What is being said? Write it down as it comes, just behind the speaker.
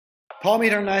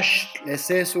Táimid ar nais le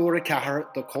 6 uair a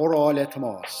 4 do Comhrá Le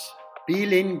Tomás.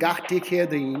 Bílinn gachtaí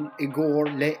céadaoin I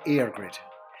gcóir le EIRGRID.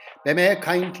 Be mé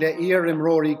caint le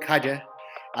imróí caide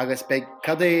agus be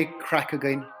cad é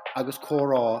cracagain agus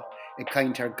Comhrá I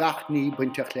caint ar gachnaí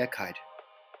buinteach le caid.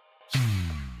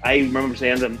 I remember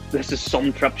saying to him, "This is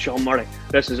some trip, Sean Murray.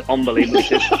 This is unbelievable."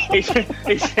 he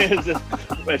says,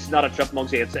 "It's not a trip,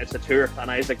 Mugsy. It's a tour." And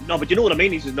I was like, "No, but you know what I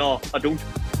mean." He says, "No, I don't."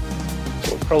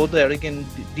 So proud there again,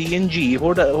 D&G.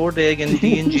 Who're there again,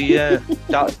 D&G.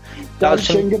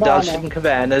 Dalshin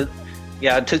Cabana.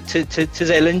 Yeah, to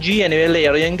LNG anyway.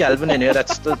 Larry and Galvin anyway.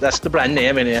 That's the brand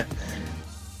name anyway.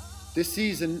 This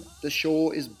season, the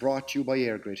show is brought to you by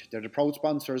EIRGRID. They're the proud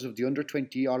sponsors of the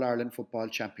Under-20 All-Ireland Football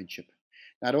Championship.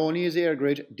 Not only is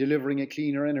EIRGRID delivering a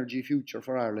cleaner energy future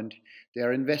for Ireland, they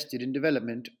are invested in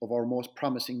development of our most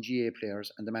promising GA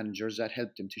players and the managers that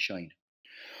help them to shine.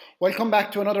 Welcome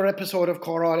back to another episode of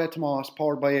Comhrá Le Tomás,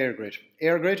 powered by EIRGRID.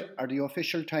 EIRGRID are the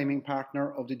official timing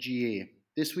partner of the GA.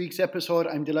 This week's episode,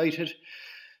 I'm delighted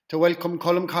to welcome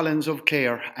Colm Collins of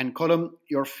Clare. And Colm,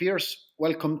 your fierce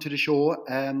welcome to the show.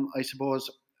 I suppose,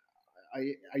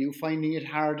 are you finding it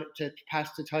hard to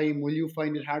pass the time? Will you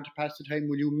find it hard to pass the time?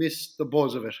 Will you miss the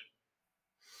buzz of it?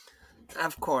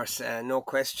 Of course, no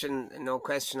question,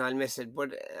 I'll miss it.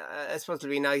 But I suppose it'll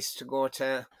be nice to go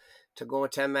to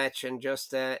a match and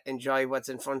just enjoy what's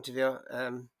in front of you.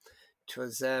 It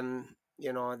was,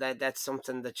 that's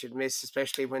something that you'd miss,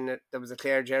 especially when there was a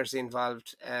Clare jersey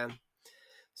involved.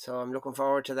 So I'm looking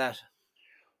forward to that.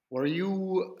 Were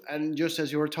you, and just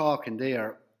as you were talking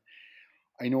there,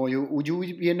 I know you, would you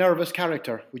be a nervous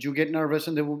character? Would you get nervous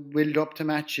in the build up to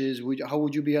matches? How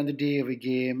would you be on the day of a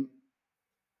game?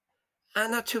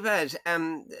 Not too bad.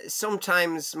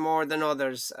 Sometimes more than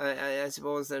others. I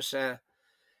suppose there's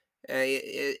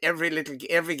every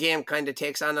game kind of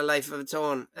takes on a life of its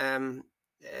own.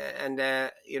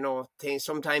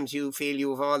 Sometimes you feel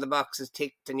you have all the boxes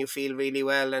ticked and you feel really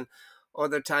well, and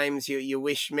other times you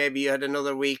wish maybe you had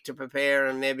another week to prepare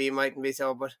and maybe you mightn't be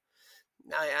so. But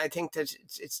I think that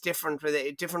it's different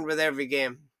with every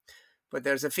game. But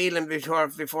there's a feeling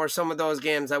before some of those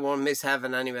games I won't miss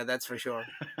having anyway, that's for sure.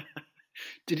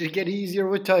 Did it get easier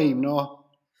with time, no?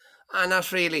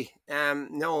 Not really.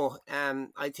 No.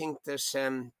 I think there's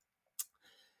there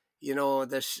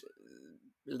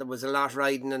was a lot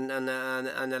riding and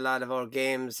a lot of our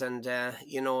games, and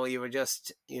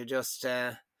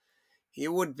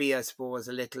you would be, I suppose,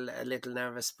 a little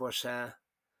nervous, but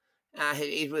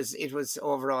it was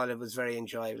overall it was very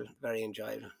enjoyable.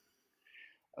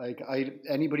 Like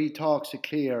anybody talks to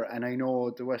Clare, and I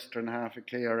know the western half of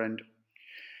Clare, and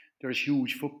there's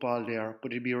huge football there,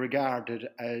 but it'd be regarded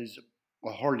as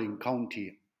a hurling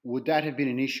county. Would that have been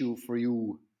an issue for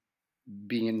you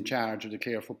being in charge of the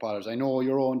Clare footballers? I know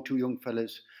your own two young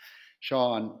fellas,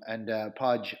 Sean and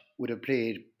Podge, would have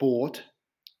played both,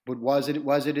 but was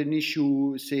it an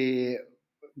issue, say,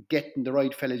 getting the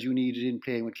right fellas you needed in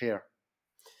playing with Clare?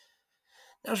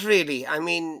 Not really. I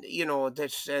mean,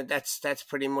 that's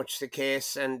pretty much the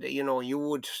case, and you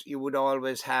would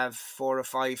always have 4 or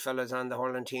 5 fellas on the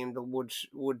hurling team that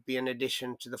would be an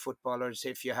addition to the footballers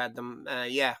if you had them.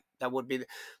 That would be.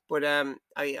 But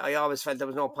I always felt there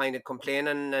was no point of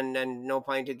complaining and no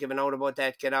point of giving out about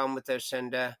that. Get on with this,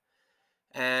 and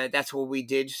that's what we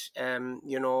did.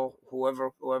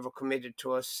 Whoever committed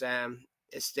to us,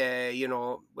 we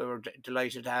were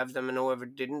delighted to have them, and whoever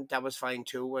didn't, that was fine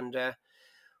too, and.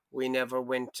 We never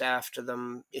went after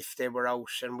them if they were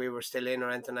out and we were still in or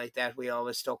anything like that. We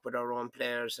always stuck with our own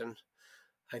players, and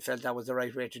I felt that was the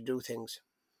right way to do things.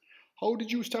 How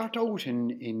did you start out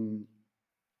in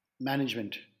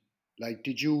management? Like,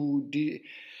 did you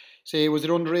say, was it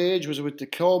underage? Was it with the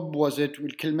club? Was it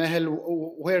with Kilmehel?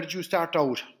 Where did you start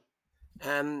out?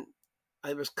 I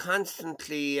was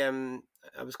constantly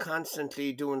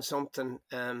doing something.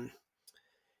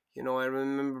 I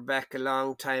remember back a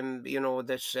long time,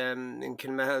 that in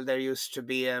Kilmehel there used to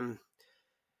be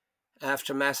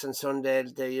after Mass on Sunday,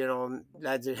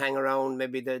 lads would hang around,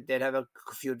 maybe they'd have a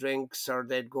few drinks or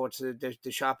they'd go to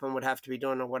the shopping would have to be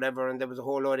done or whatever, and there was a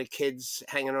whole load of kids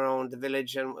hanging around the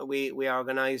village, and we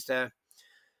organised a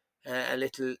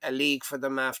league for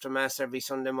them after Mass every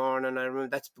Sunday morning. I remember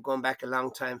that's going back a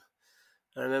long time.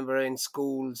 I remember in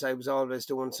schools I was always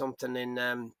doing something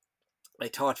in I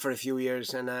taught for a few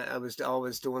years, and I was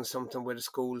always doing something with the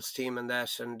school's team and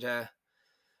that. And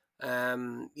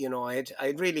I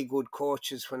had really good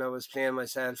coaches when I was playing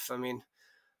myself. I mean,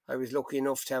 I was lucky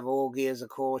enough to have Ogie as a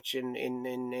coach in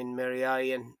Mary,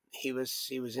 and he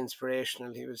was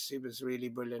inspirational. He was really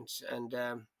brilliant, and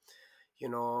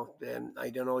I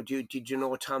don't know. Did you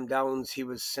know Tom Downs? He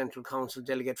was Central Council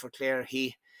delegate for Clare.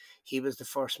 He was the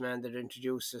first man that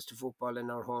introduced us to football in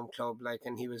our home club.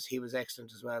 And he was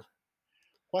excellent as well.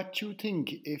 What do you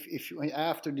think if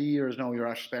after the years now you're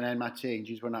actually spending, I'm not saying,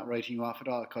 geez, we're not writing you off at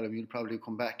all, Colm, you'll probably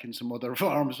come back in some other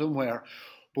form somewhere.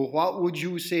 But what would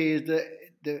you say is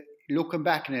the looking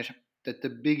back on it, that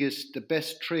the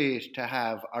best trait to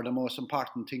have, or the most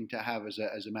important thing to have as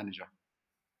a manager?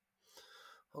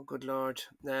 Oh, good Lord.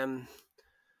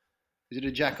 Is it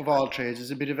a jack of all trades?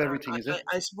 Is it a bit of everything, is it?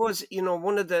 I suppose,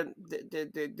 one of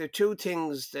the two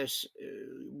things that,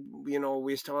 we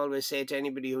used to always say to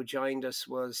anybody who joined us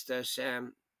was that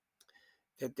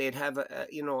they'd have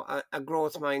a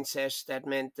growth mindset that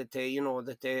meant that they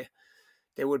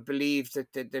would believe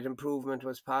that improvement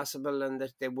was possible, and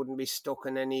that they wouldn't be stuck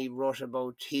in any rut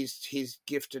about he's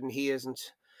gifted and he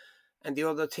isn't. And the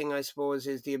other thing, I suppose,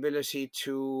 is the ability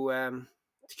to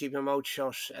keep your mouth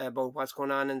shut about what's going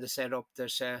on in the setup.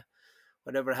 That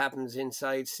whatever happens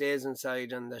inside stays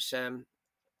inside, and that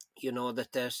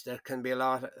that there can be an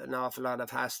awful lot of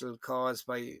hassle caused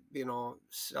by or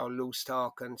loose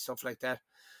talk and stuff like that.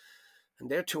 And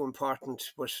they're too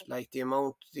important, but like the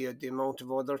amount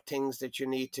of other things that you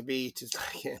need to be, to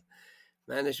like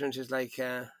management is like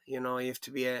you have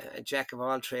to be a jack of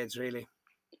all trades, really.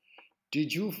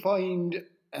 Did you find,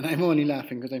 and I'm only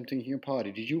laughing because I'm thinking of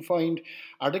Paddy,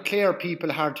 are the Clare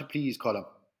people hard to please, Colm?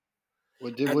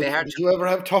 Did you ever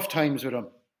have tough times with them?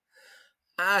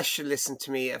 Should listen to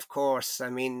me, of course.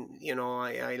 I mean,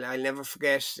 I'll never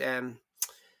forget.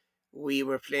 We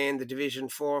were playing the Division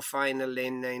 4 final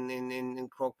in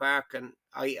Croke Park, and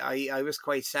I was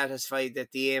quite satisfied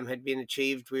that the aim had been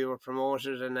achieved. We were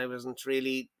promoted, and I wasn't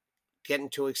really getting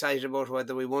too excited about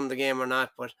whether we won the game or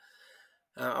not. But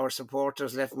our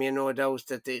supporters left me in no doubt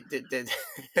that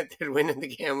that winning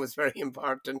the game was very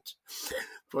important.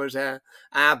 But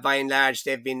by and large,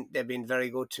 they've been very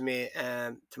good to me,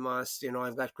 Tomas.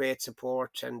 I've got great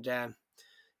support, and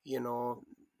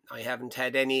I haven't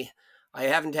had any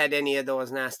of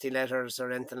those nasty letters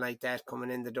or anything like that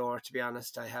coming in the door. To be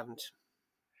honest, I haven't.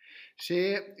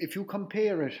 Say, if you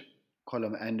compare it,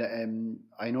 Colm, and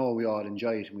I know we all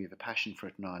enjoy it and we have a passion for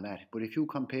it and all that, but if you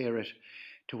compare it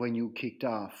to when you kicked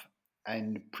off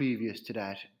and previous to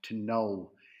that to now,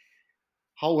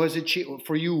 how has it changed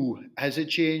for you? Has it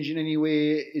changed in any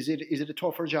way? Is it a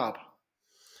tougher job?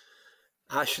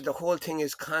 The whole thing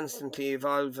is constantly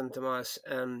evolving, Tomas.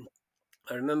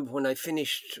 I remember when I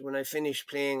finished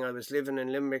playing, I was living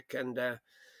in Limerick, and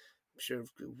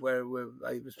where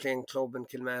I was playing club in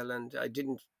Kilmale, and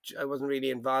I wasn't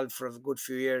really involved for a good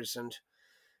few years, and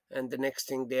the next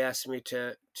thing they asked me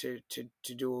to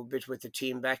do a bit with the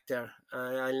team back there.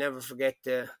 I'll never forget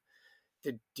there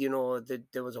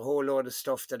was a whole load of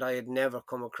stuff that I had never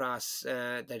come across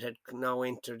that had now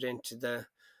entered into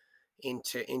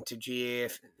GA,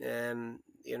 and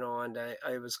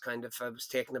I was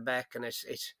taken aback, and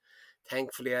it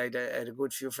thankfully I had a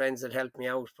good few friends that helped me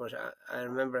out, but I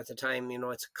remember at the time,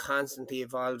 it's constantly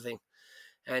evolving,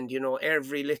 and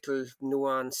every little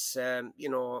nuance, on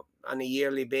a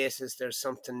yearly basis there's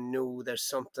something new, there's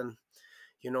something,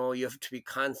 you have to be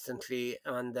constantly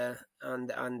on the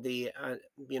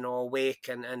awake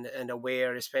and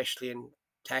aware, especially in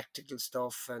tactical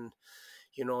stuff, and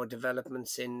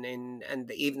developments in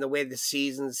and even the way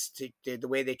the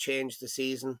way they changed the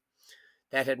season,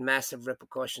 that had massive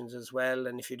repercussions as well.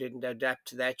 And if you didn't adapt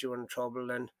to that, you were in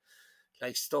trouble. And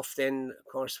like stuff, then of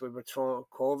course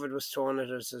COVID was thrown at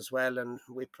us as well, and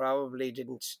we probably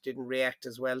didn't react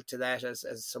as well to that as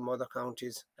some other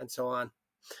counties, and so on.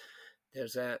 And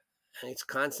it's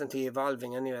constantly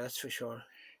evolving anyway, that's for sure.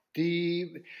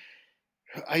 If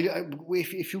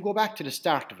you go back to the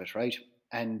start of it, right,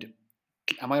 and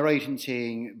am I right in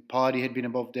saying Paddy had been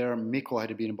above there, Miko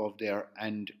had been above there,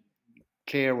 and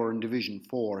Clare were in Division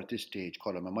 4 at this stage,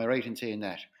 Colm? Am I right in saying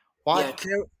that? Yeah,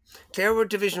 Clare were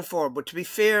Division 4, but to be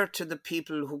fair to the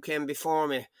people who came before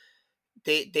me,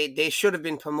 they should have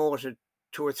been promoted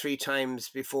 2 or 3 times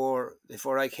before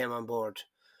I came on board.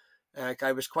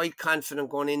 I was quite confident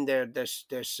going in there that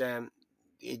to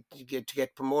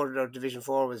get promoted out of Division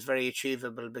 4 was very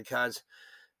achievable, because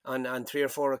on 3 or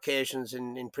 4 occasions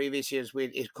in previous years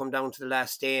it come down to the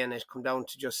last day, and it come down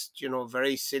to just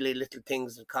very silly little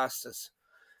things that cost us.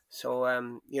 So I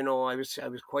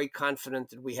was quite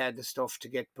confident that we had the stuff to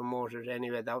get promoted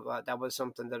anyway. That was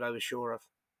something that I was sure of.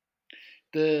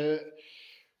 A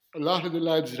lot of the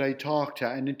lads that I talked to,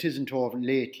 and it isn't over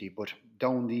lately, but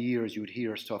down the years you'd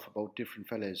hear stuff about different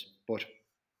fellas, but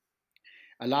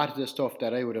a lot of the stuff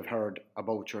that I would have heard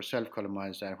about yourself, Colm,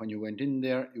 was that when you went in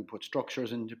there, you put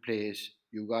structures into place,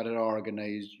 you got it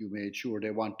organised, you made sure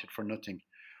they wanted for nothing.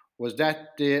 Was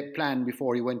that the plan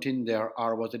before you went in there,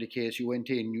 or was it a case you went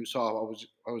in, you saw what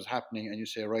was happening, and you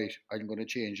say, right, I'm going to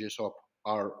change this up,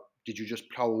 or did you just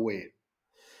plough away?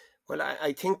 Well,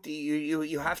 I think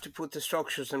you have to put the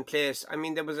structures in place. I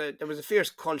mean, there was a fierce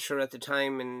culture at the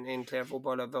time in Clare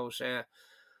football about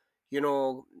you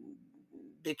know,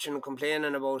 bitching and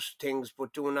complaining about things,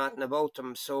 but doing nothing about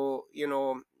them. So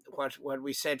what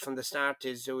we said from the start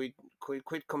is we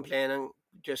quit complaining,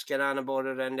 just get on about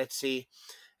it, and let's see,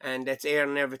 and let's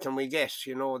earn everything we get.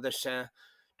 There's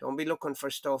don't be looking for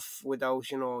stuff without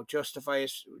justify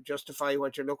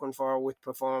what you're looking for with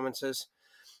performances,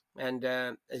 and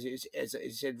as you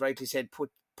said, rightly said,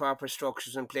 put proper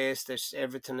structures in place that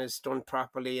everything is done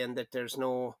properly, and that there's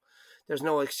no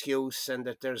excuse, and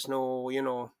that there's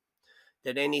no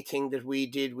that anything that we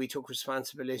did we took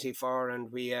responsibility for,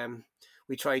 and we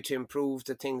tried to improve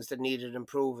the things that needed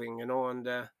improving, and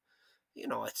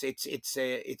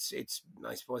it's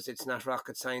I suppose it's not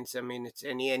rocket science. I mean, it's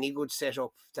any good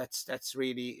setup. That's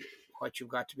really what you've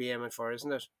got to be aiming for,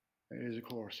 isn't it? It is, of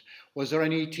course. Was there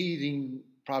any teething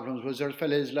problems? Was there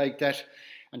fellas like that?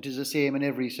 And 'tis the same in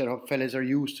every setup. Fellas are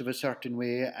used to a certain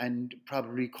way and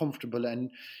probably comfortable,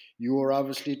 and you were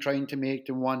obviously trying to make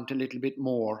them want a little bit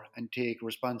more and take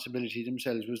responsibility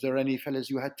themselves. Was there any fellas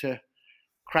you had to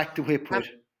crack the whip with?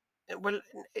 Well,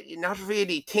 not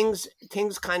really. Things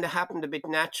kind of happened a bit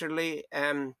naturally.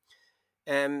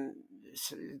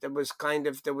 So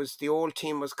the old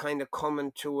team was kind of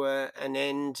coming to an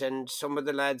end, and some of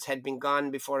the lads had been gone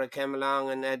before I came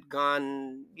along, and had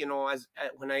gone, as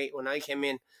when I came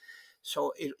in.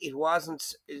 So it wasn't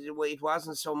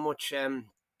so much.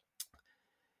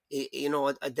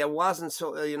 There wasn't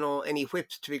any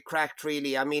whips to be cracked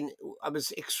really. I mean, I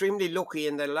was extremely lucky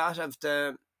in that a lot of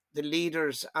the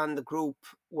leaders on the group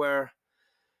were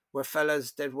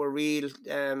fellas that were real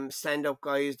stand-up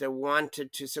guys that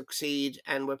wanted to succeed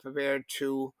and were prepared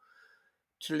to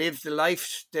live the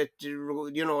life that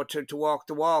to walk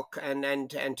the walk, and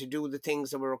to do the things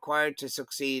that were required to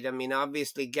succeed. I mean,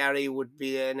 obviously Gary would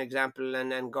be an example,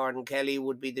 and Gordon Kelly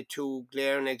would be the two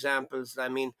glaring examples. I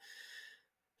mean,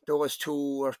 those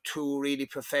two were two really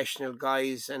professional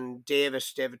guys, and David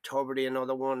Tuberty,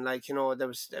 another one. Like, there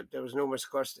was numerous,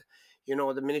 of course.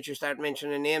 The minute you start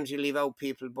mentioning names, you leave out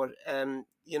people. But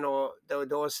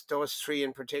those three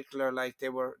in particular, like, they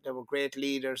were great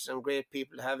leaders and great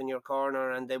people to have in your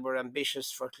corner, and they were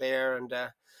ambitious for Clare, and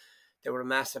they were a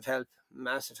massive help.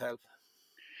 Massive help.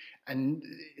 And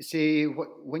say,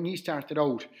 when you started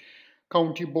out,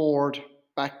 county board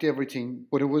backed everything,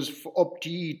 but it was up to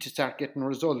you to start getting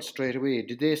results straight away.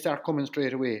 Did they start coming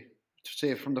straight away?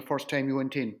 Say from the first time you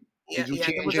went in, Yeah, did you yeah.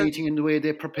 change anything in the way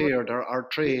they prepared or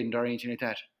trained or anything like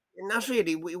that? Not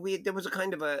really. We there was a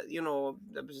kind of a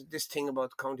there was this thing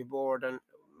about the county board, and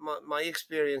my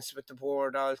experience with the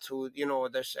board also,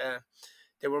 that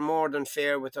they were more than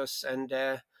fair with us, and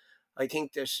I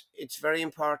think that it's very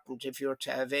important if you're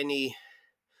to have any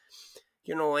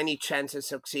any chance of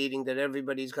succeeding, that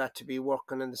everybody's got to be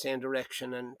working in the same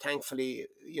direction. And thankfully,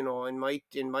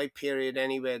 in my period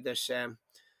anyway, that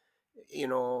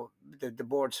the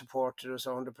board supported us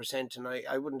 100%, and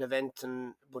I wouldn't have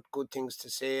anything but good things to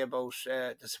say about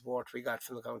the support we got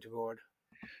from the county board.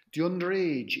 The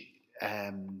underage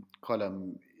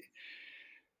column,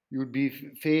 you'd be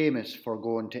famous for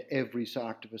going to every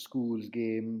sort of a schools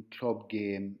game, club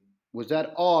game. Was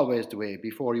that always the way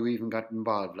before you even got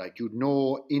involved? Like, you'd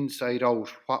know inside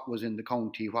out what was in the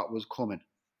county, what was coming.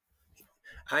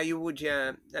 You would,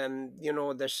 yeah.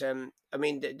 There's, I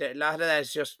mean, a lot of that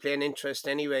is just plain interest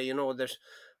anyway. There's,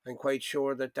 I'm quite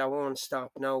sure that won't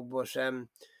stop now. But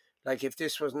like, if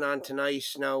this wasn't on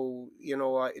tonight, now,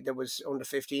 there was under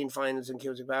 15 finals in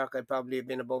Cusack Park, I'd probably have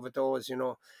been above it those.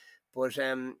 But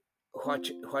what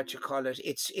you call it?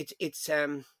 It's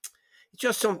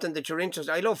just something that you're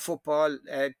interested. I love football.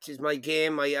 It is my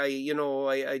game.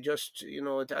 I just,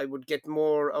 I would get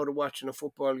more out of watching a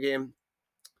football game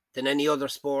than any other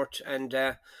sport, and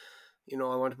I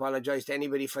want to apologise to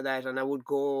anybody for that. And I would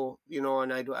go,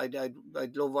 and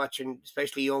I'd love watching,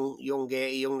 especially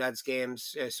young lads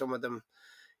games. Some of them,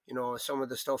 some of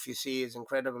the stuff you see is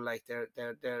incredible. Like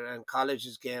they're and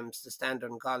colleges games, the standard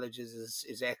in colleges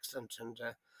is excellent, and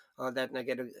all that. And I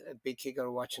get a big kick out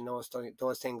of watching those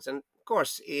things. And of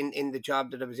course, in the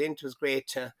job that I was in, it was great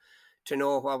to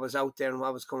know what was out there and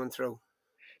what was coming through.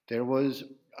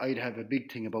 I'd have a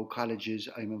big thing about colleges.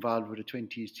 I'm involved with a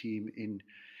 20s team in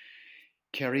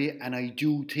Kerry, and I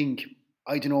do think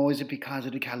I don't know, is it because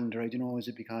of the calendar? I don't know, is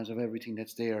it because of everything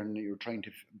that's there and you're trying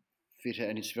to fit it,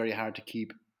 and it's very hard to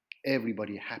keep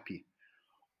everybody happy.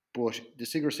 But the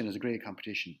Sigerson is a great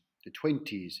competition. The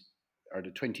 20s or the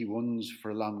 21s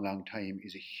for a long, long time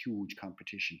is a huge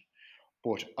competition.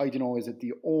 But I don't know, is it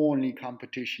the only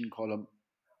competition, Colm,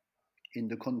 in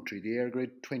the country, the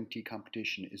EIRGRID 20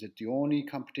 competition, is it the only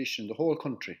competition in the whole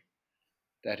country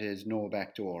that is no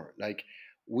backdoor? Like,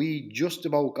 we just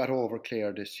about got over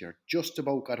Clare this year, just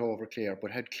about got over Clare,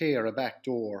 but had Clare a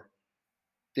backdoor,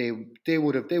 they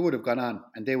would have gone on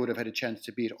and they would have had a chance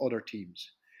to beat other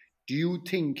teams. Do you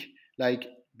think, like,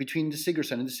 between the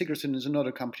Sigerson, and the Sigerson is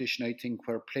another competition, I think,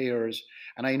 where players,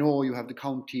 and I know you have the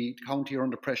county are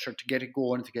under pressure to get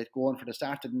going for the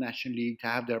start of the National League, to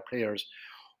have their players,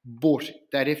 but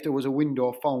that if there was a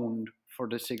window found for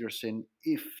the Sigerson,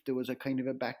 if there was a kind of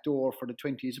a backdoor for the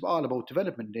 20s, it's all about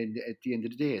development at the end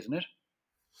of the day, isn't it?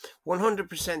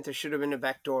 100% there should have been a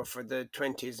backdoor for the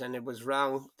 20s, and it was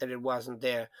wrong that it wasn't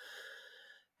there.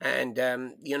 And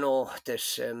that's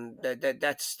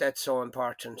so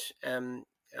important.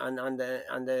 On the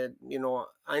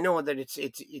I know that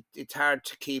it's hard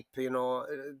to keep,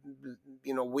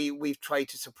 we've tried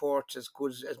to support as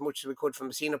much as we could from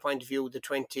a senior point of view the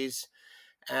 20s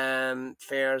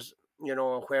fairs,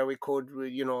 where we could,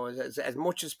 as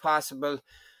much as possible.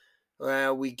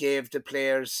 We gave the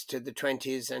players to the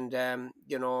 20s, and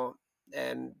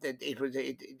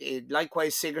it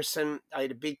likewise Sigerson. I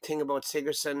had a big thing about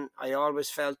Sigerson. I always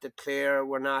felt that Clare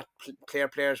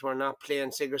players were not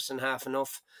playing Sigerson half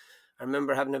enough. I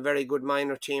remember having a very good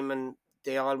minor team, and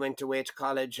they all went away to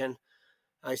college, and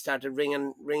I started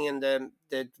ringing the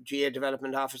GA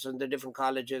development office in the different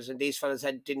colleges, and these fellas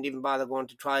didn't even bother going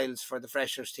to trials for the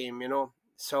freshers team,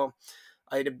 So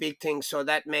I had a big thing, so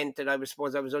that meant that I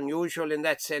suppose I was unusual in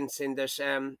that sense, in that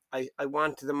I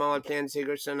wanted them all playing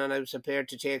Sigerson, and I was prepared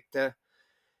to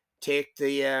take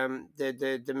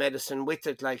the medicine with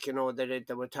it. Like, that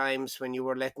there were times when you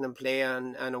were letting them play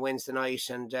on a Wednesday night,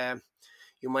 and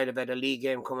you might have had a league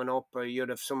game coming up, or you'd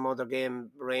have some other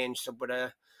game arranged.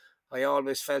 But I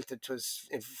always felt it was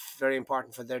very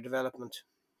important for their development.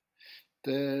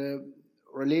 The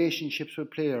relationships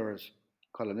with players,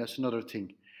 Colin, that's another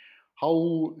thing.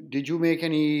 How did you make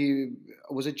any?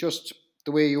 Was it just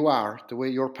the way you are, the way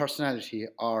your personality,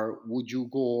 or would you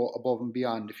go above and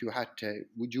beyond if you had to?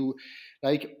 Would you,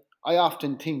 like, I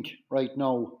often think right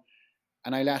now,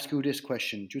 and I'll ask you this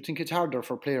question: do you think it's harder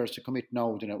for players to commit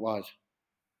now than it was?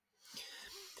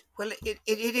 Well, it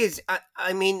is.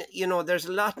 I mean, there's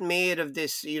a lot made of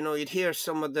this. You'd hear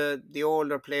some of the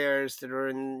older players that are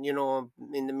in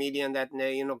the media and that,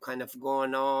 kind of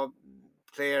going, "Oh,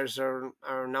 players are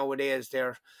nowadays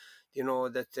they're."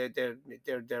 That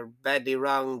they're badly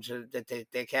wronged, that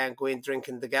they can't go in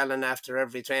drinking the gallon after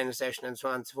every training session and so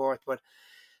on and so forth. But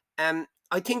I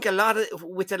think a lot of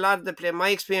the play, my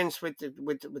experience with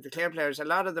the Clare players, a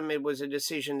lot of them, it was a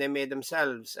decision they made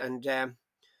themselves, and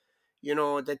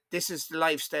that this is the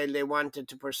lifestyle they wanted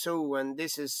to pursue, and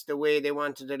this is the way they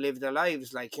wanted to live their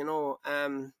lives. Like,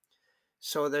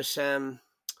 so there's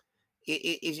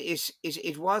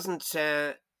it wasn't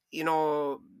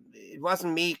it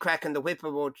wasn't me cracking the whip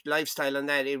about lifestyle and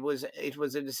that. It was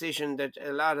a decision that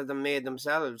a lot of them made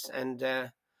themselves, and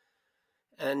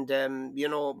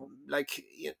like,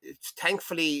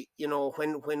 thankfully,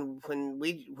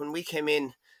 when we came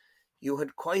in, you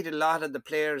had quite a lot of the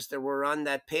players that were on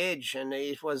that page, and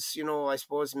it was, I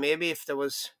suppose maybe if there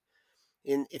was a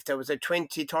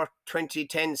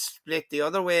 20-10 split the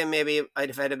other way, maybe I'd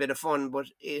have had a bit of fun, but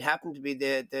it happened to be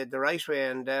the right way,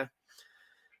 and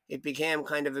it became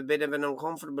kind of a bit of an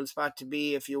uncomfortable spot to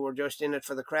be if you were just in it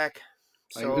for the crack.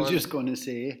 So, I was just going to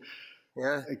say,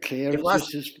 yeah, Clare, it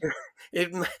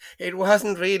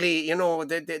wasn't really,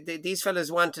 these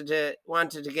fellas wanted to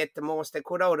get the most they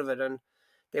could out of it, and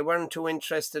they weren't too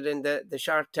interested in the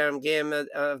short-term game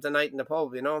of the night in the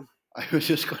pub, I was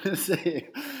just going to say,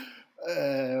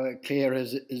 Clare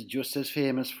is just as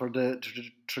famous for the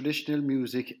traditional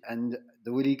music, and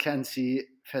the Willie Clancy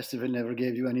Festival never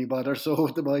gave you any bother, so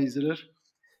with the boys, did it?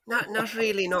 Not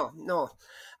really, no.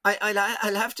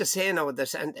 I'll have to say now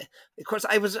that, and of course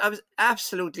I was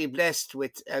absolutely blessed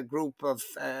with a group of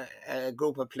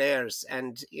players,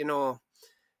 and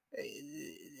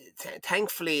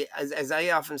thankfully, as I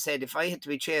often said, if I had to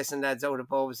be chasing lads out of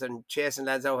pubs and chasing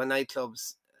lads out of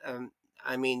nightclubs,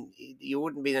 I mean, you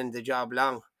wouldn't be in the job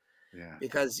long,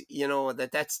 because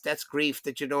that's grief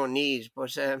that you don't need.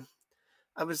 But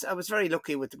I was very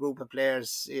lucky with the group of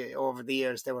players over the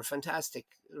years. They were fantastic,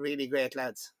 really great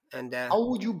lads. And how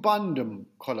would you bond them,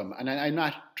 Colm? And I'm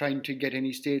not trying to get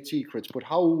any state secrets, but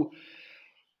how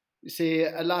say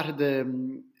a lot of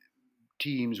the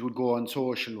teams would go on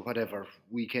social, whatever,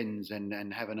 weekends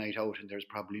and have a night out, and there's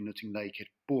probably nothing like it.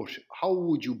 But how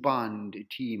would you bond a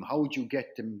team? How would you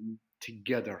get them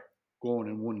together going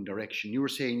in one direction? You were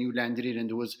saying you landed in and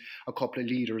there was a couple of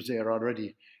leaders there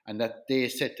already and that they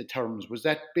set the terms. Was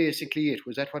that basically it?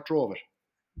 Was that what drove it?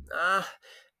 I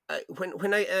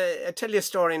tell you a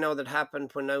story now that happened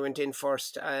when I went in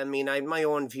first. I mean, I had my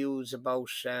own views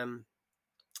about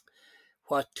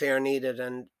what Clare needed,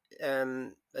 and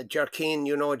Ger Keane,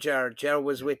 you know Ger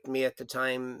was with me at the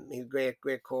time. He's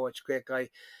great coach, great guy.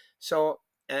 So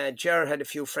Ger had a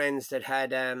few friends that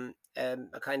had a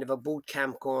kind of a boot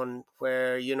camp going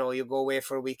where you go away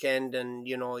for a weekend and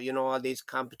you know all these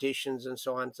competitions and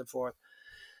so on and so forth.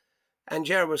 And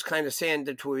Ger was kind of saying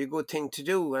that would be a good thing to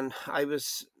do, and I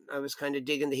was kind of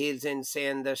digging the heels in,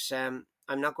 saying that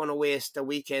I'm not going to waste a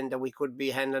weekend that we could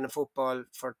be handling a football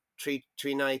for three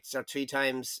nights or three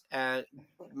times,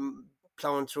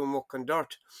 plowing through muck and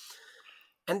dirt.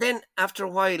 And then after a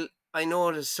while, I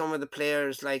noticed some of the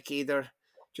players, like either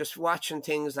just watching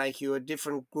things like you had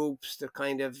different groups that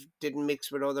kind of didn't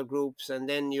mix with other groups, and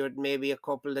then you had maybe a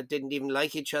couple that didn't even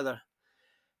like each other,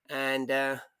 and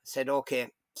said okay.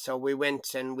 So we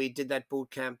went and we did that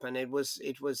boot camp, and it was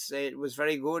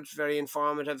very good, very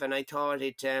informative, and I thought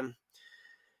it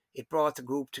brought the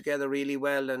group together really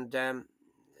well. And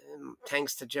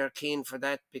thanks to Ger Keane for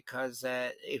that, because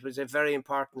it was a very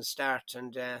important start,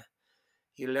 and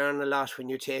you learn a lot when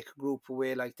you take a group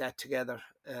away like that together.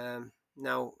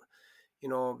 Now,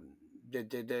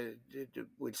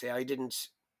 we'd say I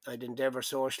didn't ever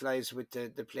socialise with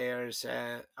the players.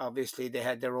 Obviously, they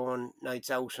had their own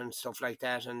nights out and stuff like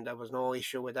that, and there was no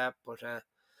issue with that. But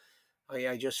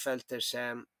I just felt that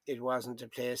it wasn't a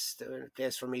place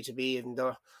for me to be, even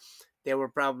though they were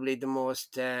probably the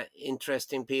most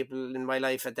interesting people in my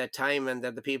life at that time, and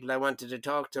they're the people I wanted to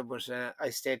talk to. But I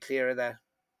stayed clear of that.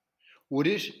 Would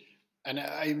it? And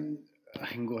I'm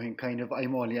going kind of.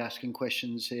 I'm only asking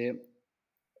questions.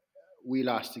 We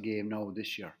lost the game now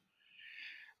this year.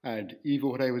 And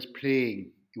even when I was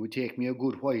playing, it would take me a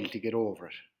good while to get over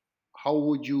it. How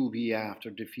would you be after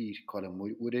defeat, Colin?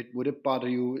 Would it bother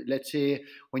you? Let's say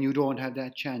when you don't have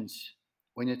that chance,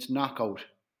 when it's knockout,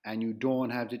 and you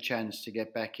don't have the chance to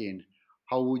get back in.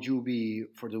 How would you be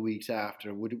for the weeks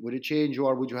after? Would it change you,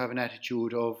 or would you have an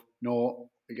attitude of no,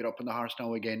 I get up on the horse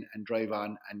now again and drive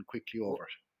on and quickly over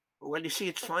it? Well, you see,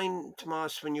 it's fine,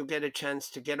 Tomas, when you get a chance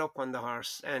to get up on the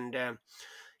horse, and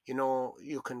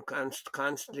you can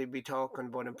constantly be talking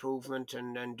about improvement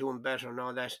and doing better and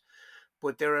all that.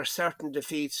 But there are certain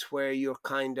defeats where you're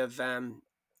kind of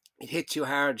it hits you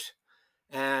hard.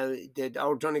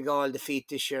 Our Donegal defeat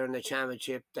this year in the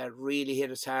championship, that really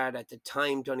hit us hard. At the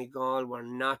time, Donegal were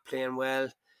not playing well.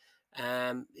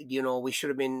 We should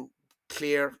have been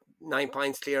clear, 9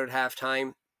 points clear at half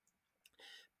time,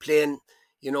 playing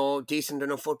decent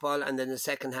enough football, and then the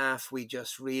second half we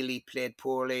just really played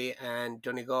poorly, and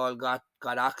Donegal got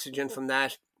oxygen from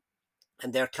that,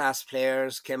 and their class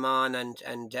players came on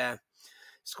and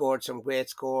scored some great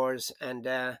scores, and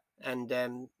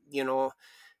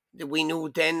we knew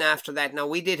then after that. Now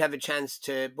we did have a chance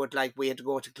to, but like we had to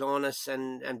go to Clonus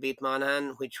and beat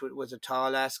Monaghan, which was a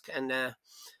tall ask, and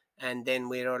then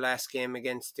we had our last game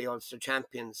against the Ulster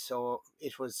champions, so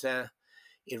it was.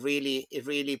 It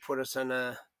really put us on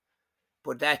a.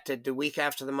 But the week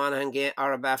after the Monaghan game,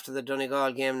 or after the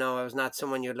Donegal game, no, I was not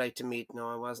someone you'd like to meet. No,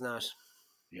 I was not.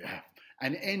 Yeah,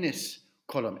 and Ennis,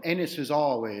 Colm, Ennis is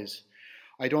always.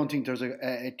 I don't think there's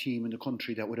a team in the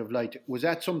country that would have liked it. Was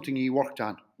that something he worked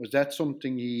on? Was that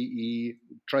something he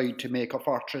tried to make a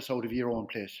fortress out of your own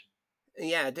place?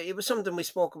 Yeah, it was something we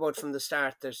spoke about from the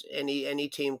start, that any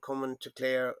team coming to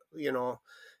Clare,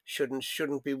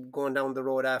 shouldn't be going down the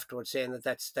road afterwards saying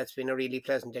that's been a really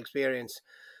pleasant experience.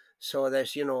 So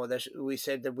that that we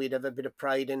said that we'd have a bit of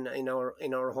pride in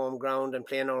our home ground and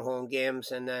playing our home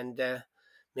games, and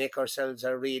make ourselves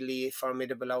a really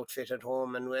formidable outfit at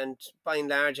home. And by and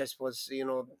large, I suppose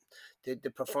the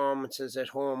performances at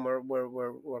home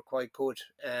were quite good.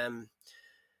 I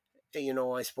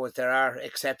suppose there are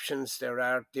exceptions. There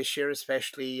are this year,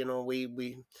 especially.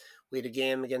 We had a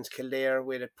game against Kildare.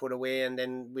 We had it put away, and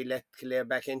then we let Kildare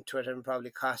back into it, and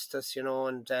probably cost us.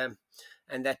 And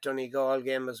that Donegal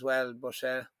game as well. But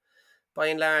by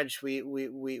and large, we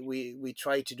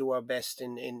try to do our best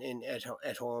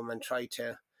at home, and try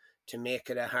to make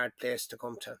it a hard place to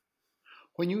come to.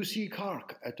 When you see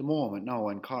Cork at the moment now,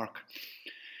 and Cork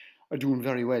are doing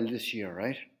very well this year,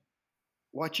 right?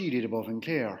 What you did above in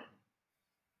Clare,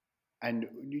 and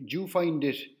do you find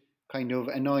it kind of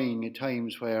annoying at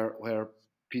times where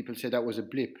people say that was a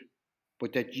blip,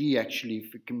 but that ye actually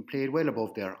played well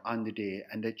above there on the day,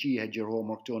 and that ye had your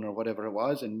homework done or whatever it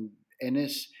was, and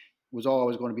Ennis was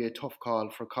always going to be a tough call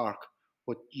for Cork,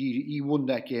 but he won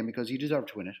that game because he deserved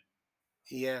to win it.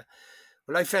 Yeah.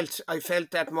 Well, I felt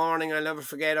that morning. I'll never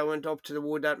forget. I went up to the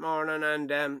wood that morning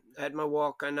and had my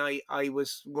walk, and I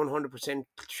was 100%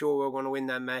 sure we were going to win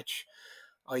that match.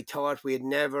 I thought we'd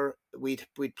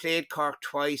played Cork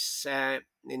twice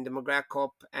in the McGrath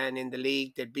Cup and in the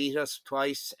league. They beat us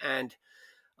twice, and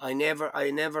I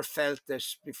never felt that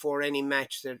before any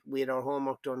match that we had our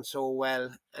homework done so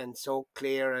well and so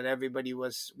clear, and everybody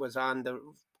was on the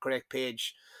correct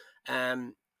page.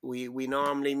 We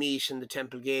normally meet in the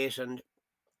Temple Gate, and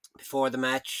before the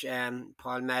match,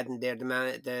 Paul Madden there,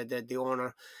 the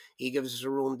owner, he gives us a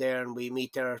room there, and we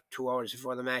meet there 2 hours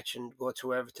before the match and go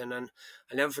through everything. And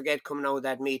I'll never forget coming out of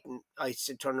that meeting. I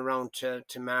turn around to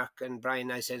Mark and Brian.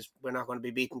 I says, "We're not going to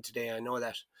be beaten today. I know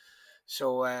that."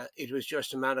 So it was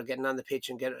just a matter of getting on the pitch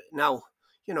and get it. Now,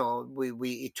 you know,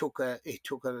 it took a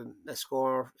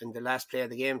score in the last play of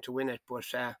the game to win it, but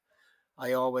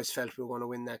I always felt we were going to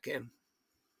win that game.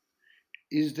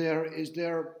 Is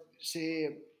there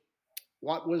say,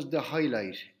 what was the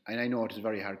highlight? And I know it is a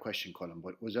very hard question, Colin,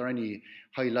 but was there any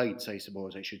highlights, I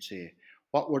suppose I should say?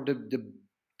 What were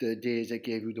the days that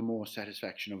gave you the most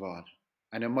satisfaction of all?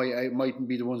 And it mightn't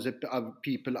be the ones that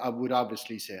people I would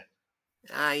obviously say.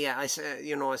 Yeah, I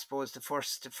suppose the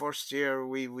first year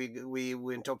we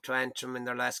went up to Antrim in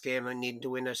their last game and needed to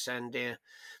win it, and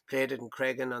played it in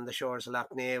Cregan on the shores of Lough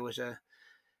Neagh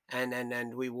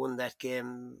and we won that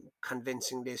game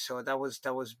convincingly. So that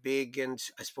was big. And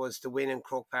I suppose the win in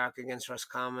Croke Park against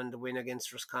Roscommon, the win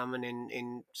against Roscommon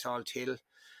in Salt Hill,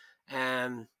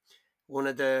 one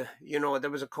of the, there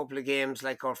was a couple of games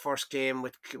like our first game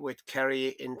with Kerry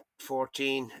in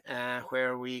 14,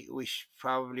 where we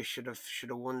probably should have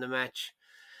won the match.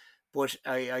 But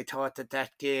I thought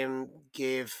that game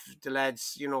gave the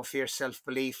lads, fierce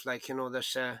self-belief, like,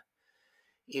 that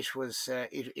it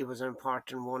was an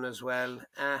important one as well.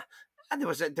 And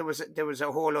there was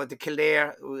a whole lot. The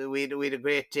Kildare, we had a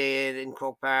great day in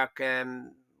Croke Park,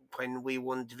 when we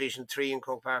won Division 3 in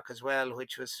Croke Park as well,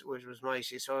 which was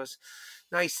mighty. So it was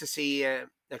nice to see a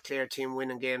Clare team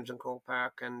winning games in Croke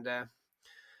Park, and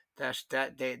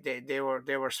that they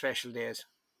were special days.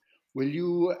 Will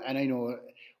you, and I know,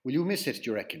 will you miss it,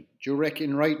 do you reckon? Do you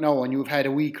reckon right now, and you've had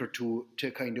a week or two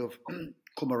to kind of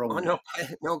come around? Oh,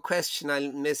 no question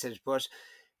I'll miss it. But,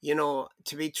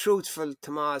 to be truthful,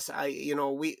 Tomás,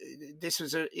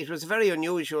 it was very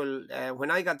unusual. When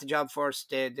I got the job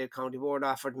first, the county board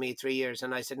offered me 3 years,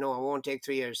 and I said, no, I won't take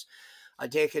 3 years. I'll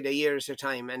take it a year at a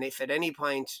time. And if at any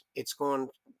point it's going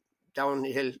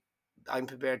downhill, I'm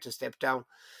prepared to step down.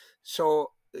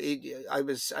 So I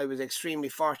was extremely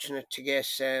fortunate to get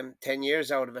 10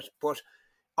 years out of it. But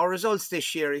our results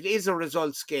this year, it is a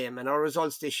results game, and our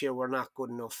results this year were not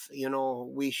good enough.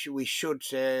 We should,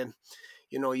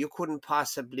 you couldn't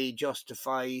possibly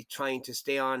justify trying to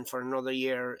stay on for another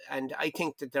year. And I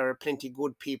think that there are plenty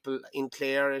good people in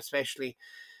Clare, especially,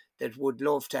 that would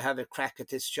love to have a crack at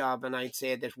this job, and I'd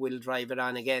say that we'll drive it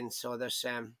on again. So there's,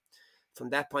 from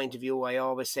that point of view, I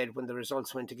always said when the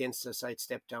results went against us, I'd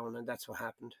step down, and that's what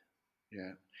happened.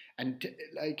 Yeah. And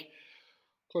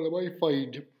Colin, I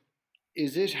find,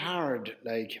 is it hard?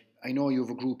 Like, I know you have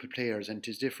a group of players, and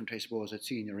it's different, I suppose, at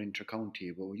senior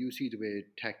inter-county, but you see the way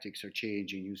tactics are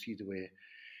changing, you see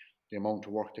the amount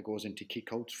of work that goes into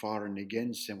kickouts for and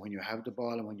against, and when you have the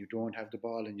ball and when you don't have the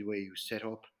ball, and the way you set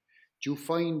up. Do you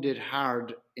find it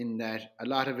hard in that a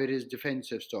lot of it is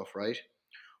defensive stuff, right?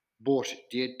 But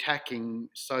the attacking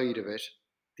side of it,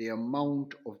 the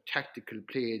amount of tactical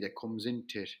play that comes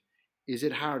into it, is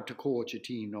it hard to coach a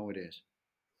team nowadays?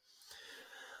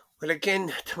 Well,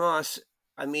 again, Tomás,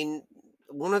 I mean,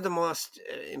 one of the most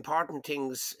important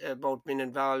things about being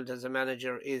involved as a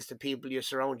manager is the people you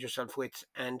surround yourself with.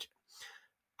 And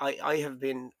I have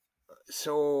been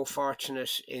so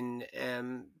fortunate in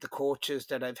the coaches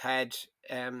that I've had,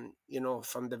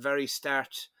 from the very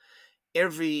start.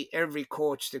 Every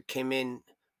coach that came in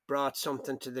brought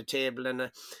something to the table. And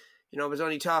I was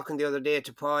only talking the other day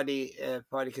to Paddy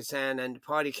Kassan, and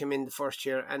Paddy came in the first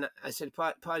year, and I said,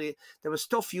 Paddy, there was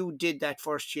stuff you did that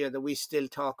first year that we still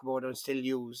talk about and still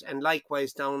use, and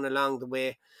likewise down along the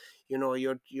way,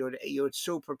 you're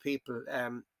super people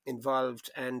involved,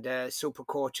 and super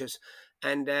coaches,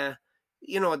 and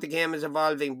the game is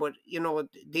evolving, but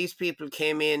these people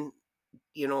came in,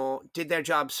 did their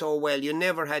job so well. You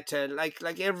never had to,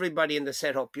 like everybody in the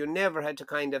setup, you never had to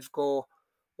kind of go,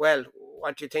 well,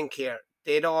 what do you think here?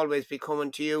 They'd always be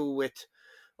coming to you with,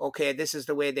 okay, this is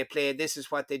the way they play, this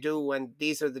is what they do, and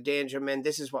these are the danger men,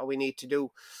 this is what we need to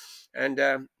do.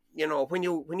 And when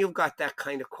you've got that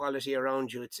kind of quality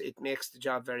around you, it makes the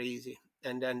job very easy.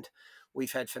 And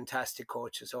we've had fantastic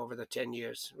coaches over the 10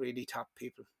 years, really top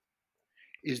people.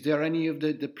 Is there any of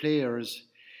the players,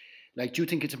 like, do you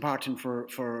think it's important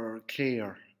for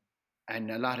Clare,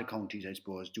 and a lot of counties, I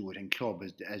suppose, do it, and club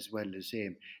as well as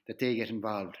same, that they get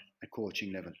involved at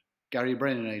coaching level? Gary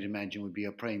Brennan, I'd imagine, would be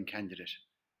a prime candidate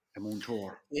among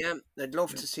Tour. Yeah, I'd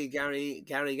love to see Gary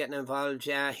getting involved.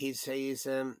 Yeah, he's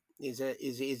been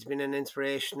an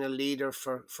inspirational leader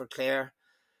for Clare,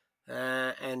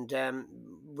 and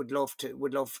would love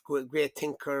great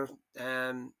thinker.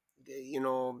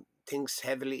 Thinks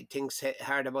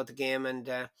hard about the game, and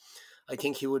I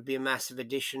think he would be a massive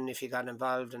addition if he got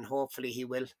involved, and hopefully he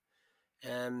will.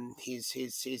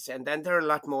 He's and then there are a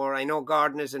lot more. I know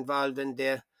Gordon's involved in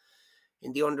the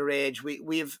underage.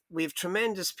 We've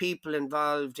tremendous people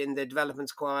involved in the development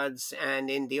squads and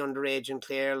in the underage in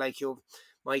Clare, like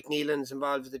Mike Nealon's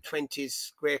involved with the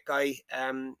 20s, great guy.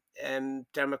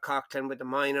 Dermot Coughlin with the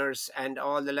minors, and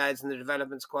all the lads in the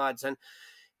development squads. And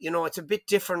it's a bit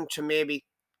different to maybe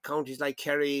counties like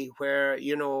Kerry, where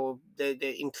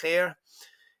in Clare,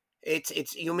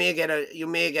 it's you may get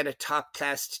a top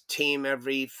class team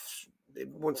every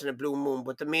once in a blue moon,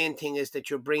 but the main thing is that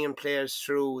you're bringing players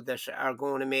through that are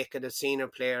going to make it as senior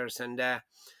players, and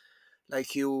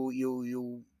like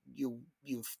you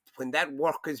when that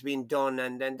work has been done,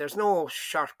 and then there's no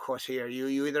shortcut here.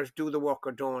 You either do the work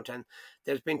or don't, and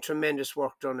there's been tremendous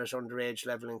work done at underage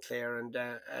level in Clare,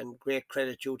 and great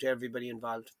credit due to everybody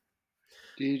involved.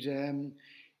 Did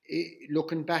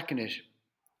looking back on it,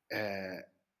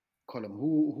 Colm,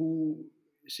 who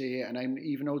say, and I'm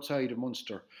even outside of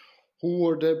Munster, who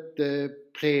were the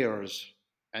players,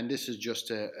 and this is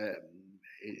just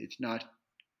it's not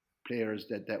players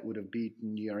that would have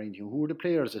beaten you or anything. Who are the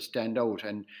players that stand out?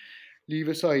 And leave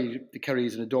aside the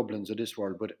Kerrys and the Dublins of this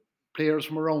world, but players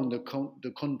from around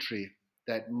the country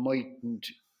that mightn't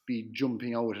be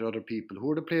jumping out at other people.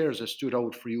 Who are the players that stood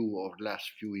out for you over the last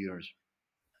few years?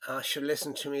 Should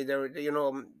listen to me there.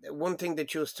 One thing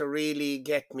that used to really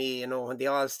get me, when the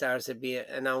All-Stars would be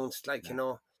announced, like,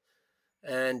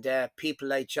 and people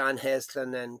like John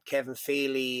Heslin and Kevin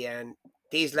Feely, and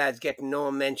these lads get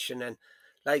no mention. And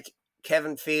like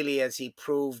Kevin Feely, as he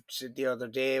proved the other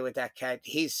day with that cat,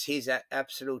 he's an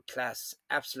absolute class.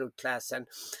 And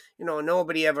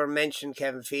nobody ever mentioned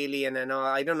Kevin Feely, and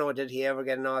I don't know, did he ever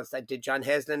get an All-Star? Did John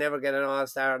Heslin ever get an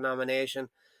All-Star nomination?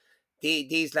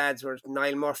 These lads were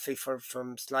Niall Murphy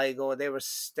from Sligo. They were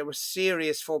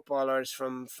serious footballers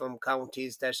from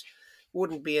counties that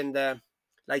wouldn't be in the,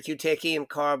 like, you take Ian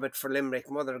Corbett for Limerick.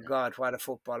 Mother of God, what a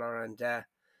footballer! And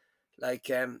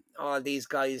all these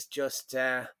guys just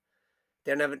they're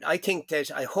never. I think that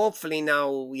hopefully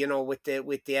now, with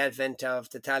the advent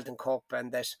of the Tailteann Cup,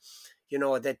 and that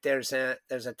that there's a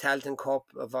Tailteann Cup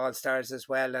of All Stars as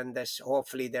well, and that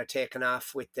hopefully they're taken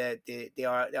off with the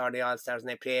All Stars, and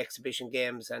they play exhibition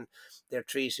games, and they're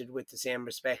treated with the same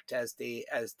respect as the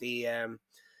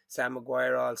Sam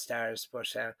Maguire All Stars. But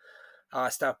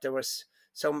stop, there was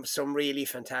some really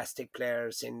fantastic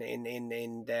players in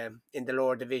the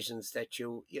lower divisions that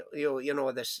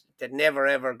that never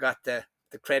ever got the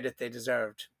credit they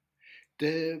deserved.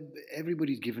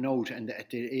 Everybody's given out, and at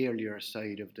the earlier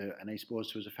side of and I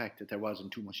suppose there was the fact that there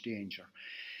wasn't too much danger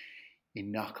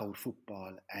in knockout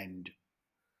football, and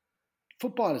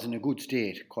football is in a good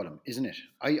state, Colm, isn't it?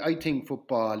 I think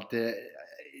football,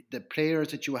 the players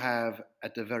that you have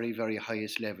at the very, very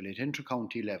highest level, at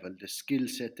inter-county level, the skill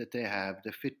set that they have,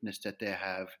 the fitness that they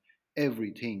have,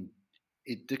 everything,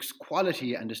 the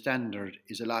quality and the standard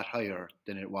is a lot higher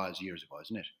than it was years ago,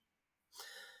 isn't it?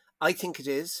 I think it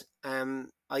is.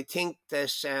 I think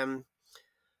that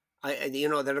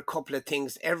there are a couple of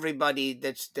things. Everybody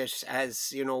that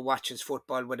has watches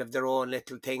football would have their own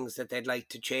little things that they'd like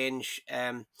to change.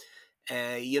 To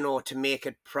make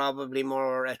it probably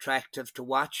more attractive to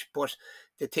watch. But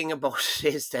the thing about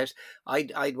it is that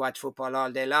I'd watch football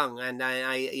all day long, and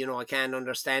I can't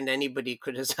understand anybody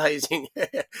criticizing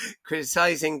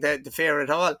the fair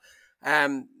at all.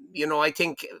 I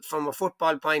think from a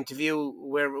football point of view,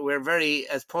 we're very,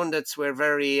 as pundits, we're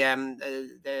very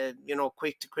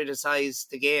quick to criticize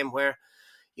the game. Where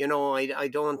I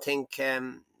don't think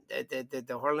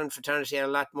the hurling fraternity are a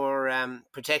lot more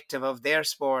protective of their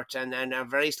sport, and are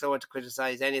very slow to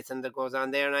criticize anything that goes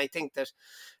on there. And I think that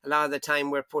a lot of the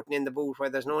time we're putting in the boot where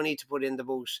there's no need to put in the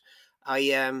boot.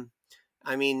 The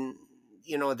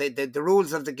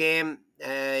rules of the game,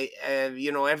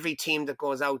 every team that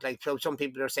goes out, like, so some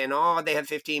people are saying, oh, they have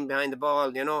 15 behind the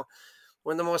ball,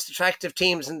 one of the most attractive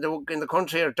teams in the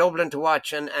country are Dublin to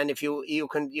watch, and if you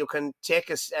can take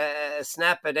a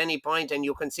snap at any point and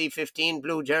you can see 15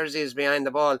 blue jerseys behind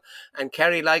the ball, and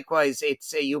Kerry likewise,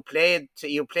 it's you play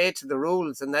to the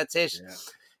rules, and that's it. Yeah.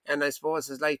 And I suppose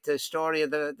it's like the story of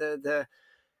the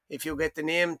if you get the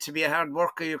name to be a hard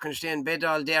worker, you can stay in bed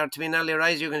all day, or to be an early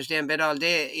riser, you can stay in bed all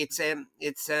day.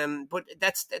 But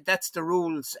that's the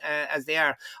rules as they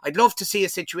are. I'd love to see a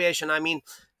situation. I mean,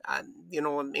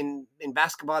 in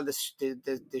basketball,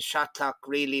 the shot clock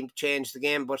really changed the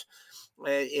game, but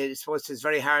I suppose it's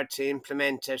very hard to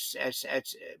implement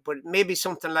but maybe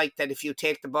something like that. If you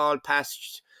take the ball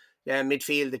past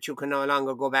midfield, that you can no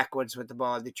longer go backwards with the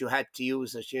ball, that you had to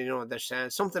use it. There's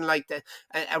something like that,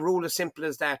 a rule as simple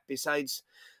as that. Besides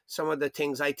some of the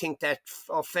things, I think that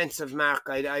offensive mark,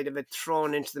 I'd have it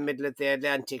thrown into the middle of the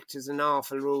Atlantic. It's an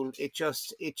awful rule. It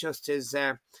just is.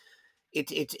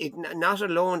 It not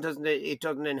alone doesn't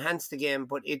enhance the game,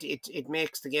 but it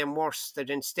makes the game worse.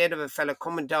 That instead of a fella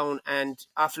coming down and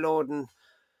offloading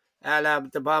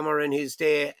the bomber in his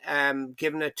day,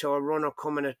 giving it to a runner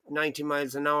coming at 90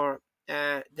 miles an hour,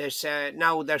 there's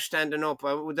now they're standing up.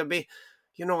 Would there be,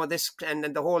 this, and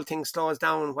then the whole thing slows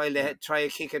down while they try a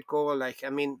kick at goal? Like, I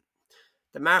mean,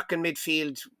 the mark in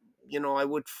midfield, I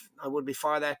would be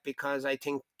for that, because I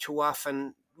think too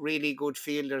often really good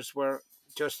fielders were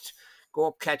just go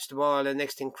up, catch the ball, and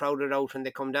next thing crowded out when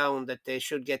they come down, that they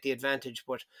should get the advantage.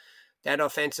 But that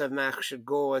offensive mark should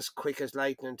go as quick as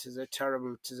lightning. It is a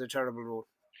terrible rule.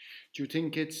 Do you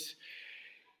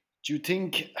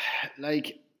think,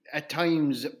 like, at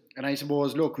times, and I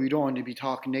suppose, look, we don't want to be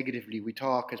talking negatively, we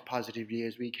talk as positively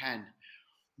as we can,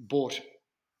 but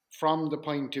from the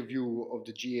point of view of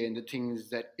the GA and the things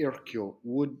that irk you,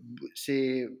 would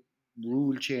say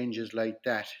rule changes like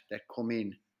that come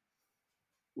in,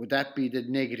 would that be the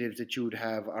negatives that you would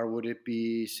have, or would it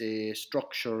be, say,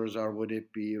 structures, or would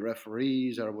it be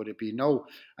referees, or would it be no?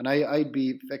 And I'd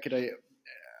be, I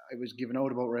was giving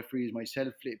out about referees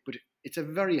myself, but it's a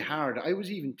very hard. I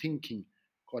was even thinking,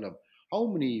 Colm, how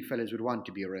many fellas would want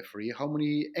to be a referee? How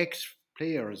many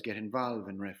ex-players get involved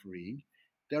in refereeing?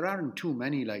 There aren't too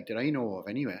many, like, that I know of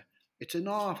anyway. It's an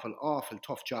awful, awful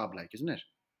tough job, like, isn't it?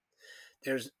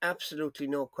 There's absolutely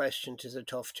no question 'tis a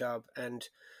tough job, and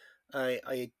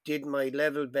I did my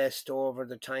level best over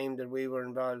the time that we were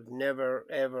involved. Never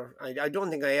ever. I don't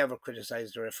think I ever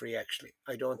criticised the referee. Actually,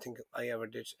 I don't think I ever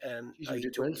did. You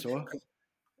did well, so.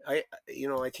 I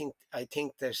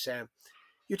think that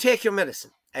you take your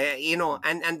medicine.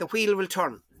 And the wheel will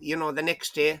turn. The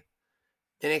next day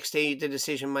the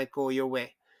decision might go your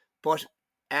way. But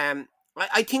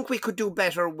I think we could do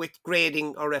better with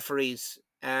grading our referees.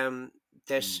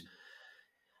 There's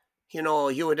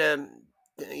you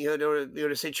had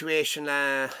a situation,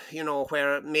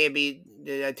 where maybe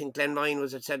I think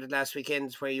Glenmine said it last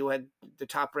weekend, where you had the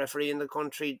top referee in the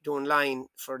country doing line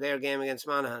for their game against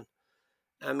Monaghan.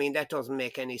 I mean, that doesn't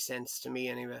make any sense to me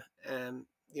anyway.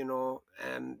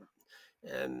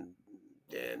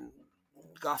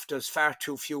 Goff does far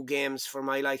too few games for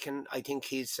my liking. I think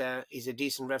he's a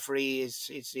decent referee.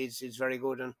 He's very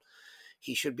good, and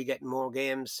he should be getting more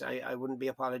games. I wouldn't be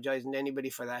apologising to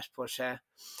anybody for that, but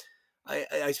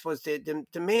I suppose the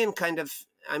main kind of,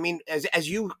 I mean, as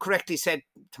you correctly said,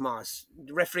 Tomas,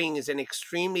 refereeing is an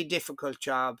extremely difficult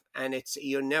job, and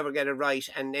you never get it right,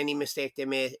 and any mistake they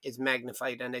make is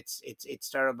magnified, and it's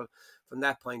terrible from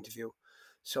that point of view.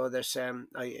 So there's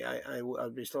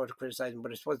I'll be slow to criticise them,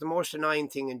 but I suppose the most annoying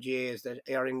thing in GA is that,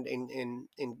 or in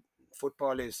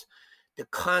football, is the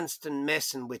constant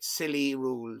messing with silly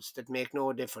rules that make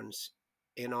no difference.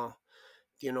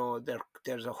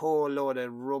 There's a whole load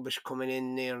of rubbish coming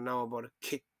in there now about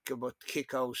kick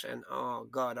out, and oh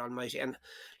God Almighty, and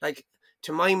like,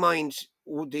 to my mind,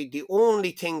 the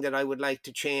only thing that I would like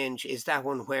to change is that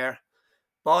one where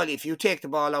if you take the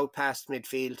ball out past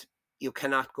midfield, you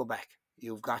cannot go back.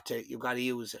 You've got to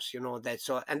use it.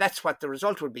 And that's what the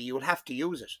result would be. You'll have to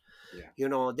use it.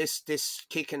 Yeah. This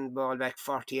kicking ball back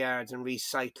 40 yards and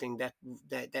recycling,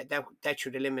 that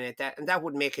should eliminate that, and that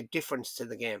would make a difference to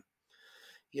the game.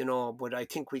 But I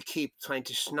think we keep trying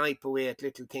to snipe away at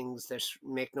little things that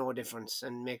make no difference,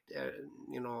 and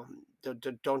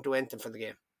don't do anything for the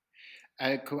game.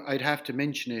 I'd have to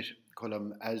mention it,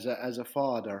 Colm, as a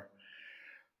father.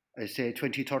 I say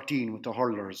 2013 with the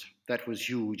hurlers, that was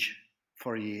huge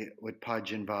for you, with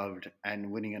Podge involved and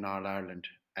winning in All Ireland.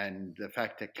 And the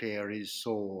fact that Clare is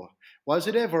so, was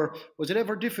it ever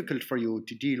difficult for you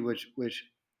to deal with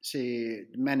say,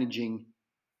 managing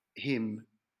him,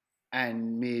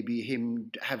 and maybe him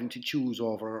having to choose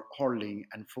over hurling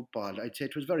and football? I'd say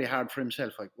it was very hard for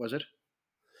himself, was it?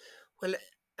 Well,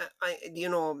 you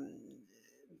know,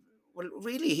 well,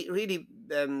 really,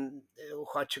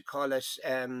 what you call it,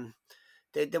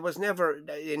 there was never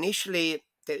initially.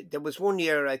 There was one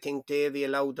year I think Davy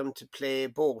allowed them to play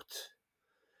both.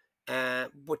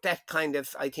 But that kind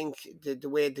of, I think the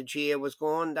way the GA was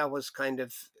going, that was kind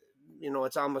of,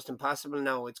 it's almost impossible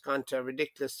now. It's gone to a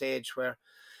ridiculous stage where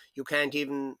you can't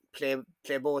even play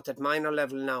both at minor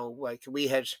level now. Like we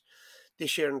had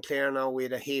this year in Clare now, we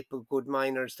had a heap of good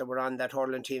minors that were on that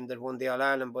hurling team that won the All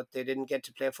Ireland, but they didn't get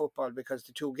to play football because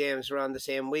the two games were on the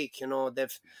same week.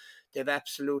 They've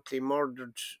absolutely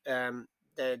murdered that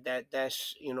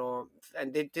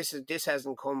and this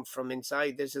hasn't come from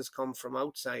inside. This has come from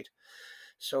outside.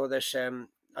 So that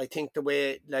I think the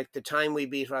way, like the time we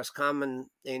beat Roscommon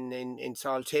in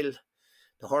Salt Hill,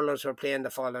 the hurlers were playing the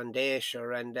following day,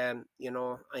 sure, and I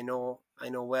know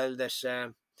well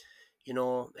that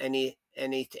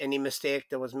any mistake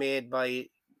that was made by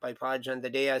Podge on the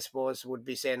day, I suppose, would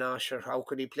be saying, "Oh, sure, how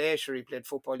could he play? Sure, he played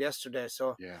football yesterday."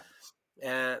 So Yeah.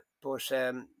 But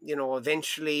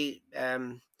eventually,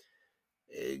 there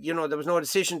was no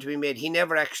decision to be made. He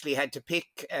never actually had to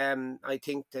pick. I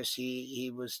think that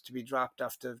he was to be dropped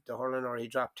off the hurling, or he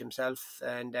dropped himself,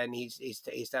 and then he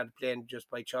started playing just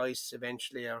by choice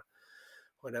eventually, or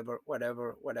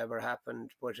whatever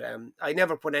happened. But I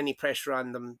never put any pressure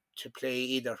on them to play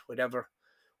either. Whatever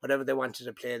they wanted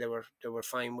to play, they were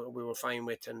fine. We were fine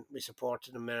with, and we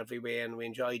supported them in every way, and we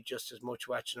enjoyed just as much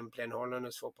watching them playing hurling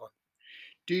as football.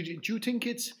 Do you think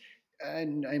it's,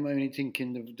 and I'm only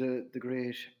thinking of the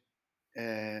great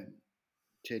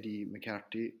Teddy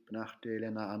McCarthy, do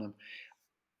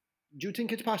you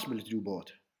think it's possible to do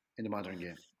both in the modern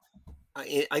game?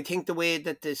 I think the way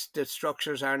that the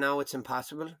structures are now, it's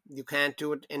impossible. You can't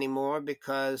do it anymore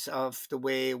because of the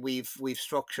way we've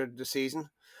structured the season.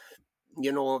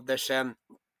 That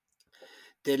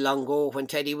the long ago when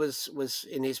Teddy was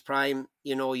in his prime,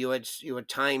 you had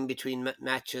time between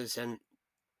matches, and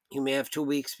you may have 2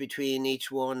 weeks between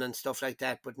each one and stuff like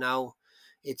that. But now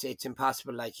it's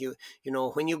impossible. Like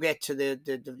when you get to the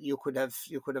you could have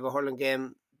a hurling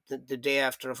game the day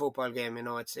after a football game.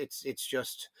 It's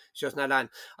just not on.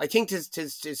 I think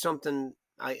it's something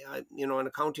I in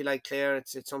a county like Clare,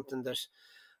 it's something that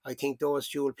I think those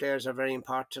dual players are very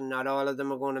important. Not all of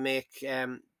them are going to make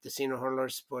the senior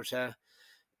hurlers, but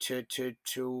to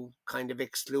kind of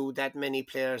exclude that many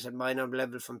players at minor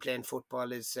level from playing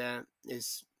football is I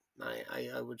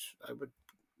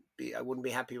wouldn't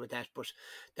be happy with that. But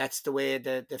that's the way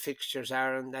the fixtures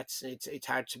are, and it's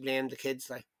hard to blame the kids.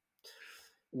 Like,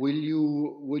 will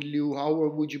you how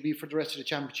would you be for the rest of the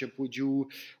championship? Will you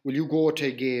go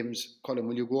to games, Colin?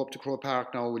 Will you go up to Crow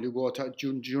Park now? Will you go to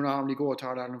do you normally go to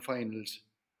Ireland finals?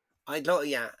 I'd love,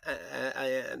 yeah.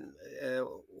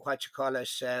 What you call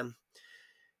it?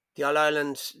 The All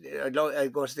Ireland. I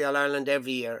go to the All Ireland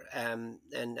every year, and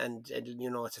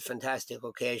it's a fantastic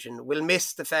occasion. We'll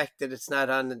miss the fact that it's not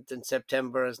on in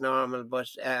September as normal, but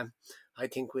I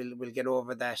think we'll get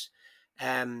over that.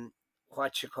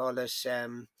 What you call it?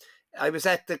 I was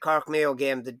at the Cork Mayo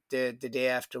game the day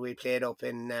after we played up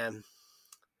in.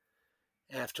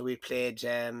 After we played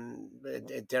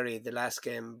Derry the last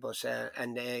game, but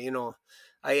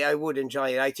I would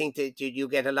enjoy it. I think that you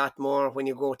get a lot more when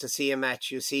you go to see a match.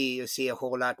 You see a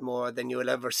whole lot more than you'll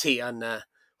ever see on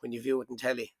when you view it on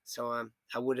telly. So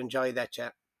I would enjoy that,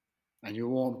 yeah. And you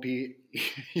won't be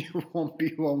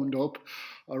wound up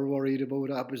or worried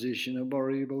about opposition or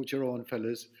worried about your own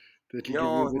fellas.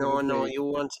 No. You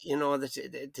want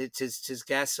that it's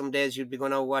gas. Some days you'd be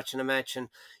going out watching a match, and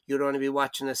you'd only be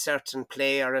watching a certain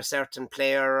play or a certain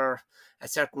player or a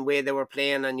certain way they were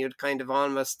playing, and you'd kind of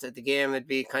almost at the game it'd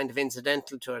be kind of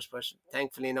incidental to us. But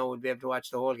thankfully, now we'll be able to watch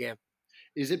the whole game.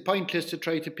 Is it pointless to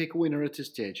try to pick a winner at this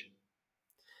stage?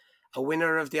 A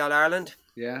winner of the All Ireland?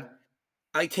 Yeah.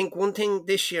 I think one thing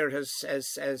this year has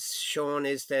shown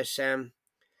is that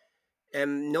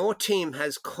no team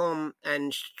has come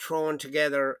and thrown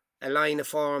together a line of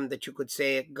form that you could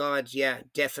say, God, yeah,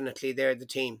 definitely they're the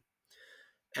team.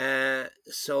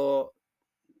 So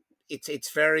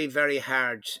it's very, very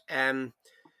hard.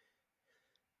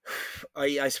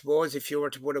 I suppose if you were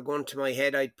to put a gun to my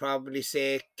head, I'd probably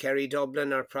say Kerry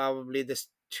Dublin are probably the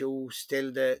two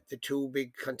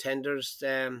big contenders.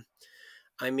 I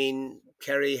mean,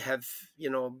 Kerry have,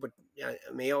 but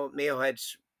Mayo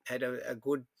had a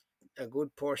good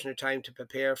portion of time to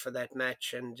prepare for that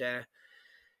match, and I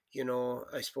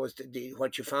suppose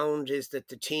what you found is that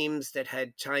the teams that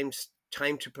had time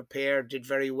to prepare did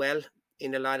very well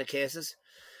in a lot of cases,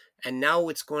 and now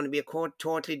it's going to be a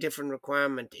totally different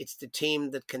requirement. It's the team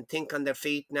that can think on their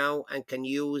feet now and can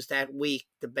use that week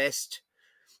the best.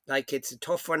 like it's a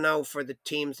tough one now for the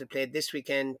teams that played this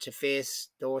weekend to face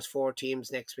those 4 teams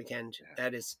next weekend. Yeah.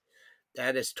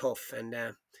 That is tough, and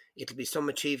it'll be some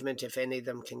achievement if any of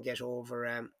them can get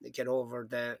over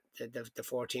the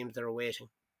 4 teams that are waiting.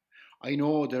 I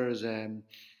know there's and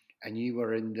you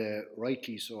were in the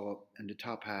rightly so in the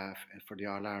top half for the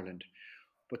All Ireland,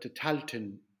 but the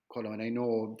Talton, Colin, I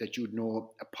know that you'd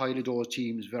know a pile of those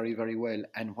teams very, very well.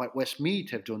 And what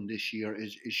Westmeath have done this year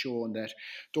is shown that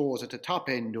those at the top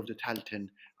end of the Talton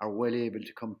are well able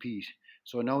to compete.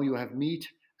 So now you have Meath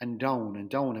and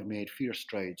Down have made fierce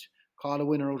strides. Call a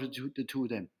winner out of the two of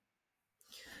them.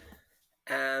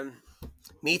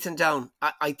 Meath and Down.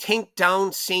 I think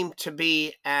Down seem to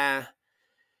be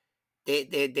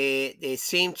they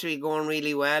seem to be going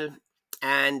really well.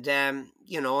 And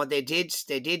they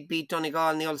did beat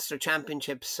Donegal in the Ulster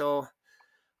Championship, so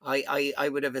I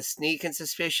would have a sneaking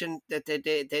suspicion that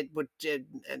they would,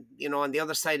 on the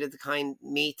other side of the coin,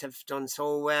 Meath have done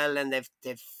so well, and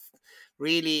they've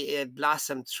really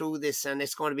blossomed through this, and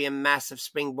it's going to be a massive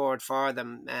springboard for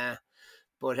them.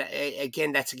 But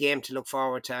again, that's a game to look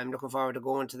forward to. I'm looking forward to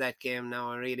going to that game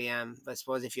now. I really am. I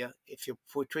suppose if you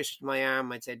twisted my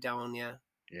arm, I'd say Down. Yeah.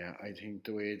 Yeah, I think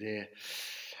the way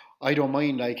I don't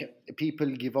mind, like, people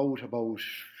give out about,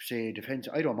 say, defence.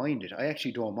 I don't mind it. I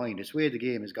actually don't mind. It's the way the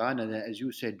game is gone, and as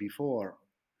you said before,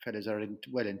 fellas are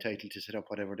well entitled to set up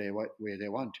whatever way they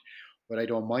want. But I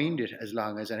don't mind it as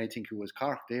long as, and I think it was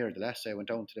Cork there, the last I went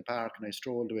down to the park and I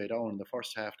strolled the way down in the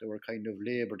first half, they were kind of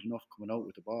laboured enough coming out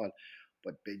with the ball.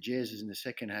 But Jesus, in the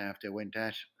second half, they went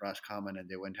at Roscommon and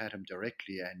they went at him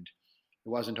directly, and it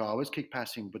wasn't always kick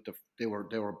passing, but they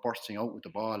were bursting out with the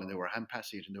ball and they were hand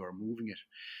passing it and they were moving it.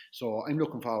 So I'm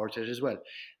looking forward to it as well.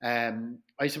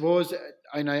 I suppose,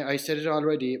 and I said it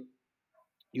already,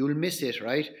 you'll miss it,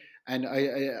 right? And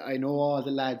I know all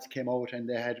the lads came out and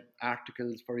they had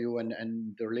articles for you,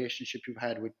 and the relationship you've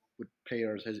had with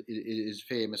players is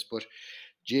famous. But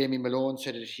Jamie Malone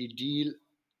said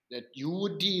that you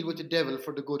would deal with the devil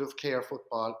for the good of Clare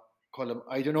football. Colm,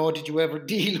 I don't know, did you ever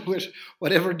deal with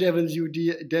whatever devils you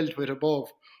dealt with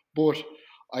above? But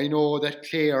I know that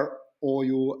Clare owe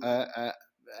you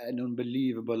an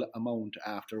unbelievable amount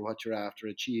after what you're after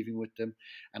achieving with them.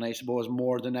 And I suppose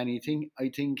more than anything, I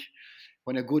think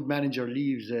when a good manager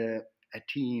leaves a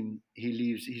team,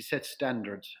 he sets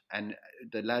standards. And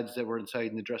the lads that were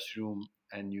inside in the dressing room,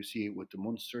 and you see it with the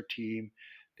Munster team,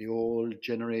 the old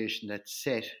generation that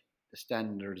set the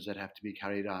standards that have to be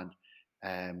carried on.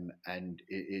 And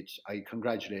I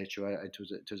congratulate you. It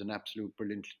was an absolute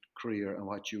brilliant career, and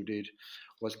what you did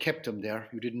was kept them there.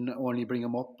 You didn't only bring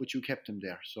them up, but you kept them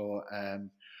there. So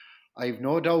I've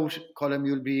no doubt, Colm,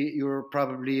 you're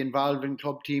probably involved in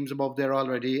club teams above there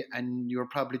already, and you're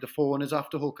probably, the phone is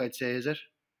off the hook, I'd say, is it?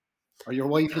 Or your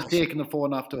wife is taking the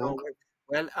phone off the hook?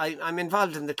 Well, I'm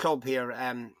involved in the club here.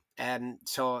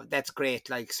 So that's great.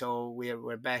 Like, so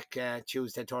we're back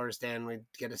Tuesday, Thursday, and we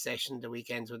get a session the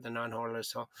weekends with the non-hurlers.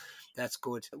 So that's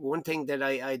good. One thing that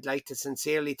I'd like to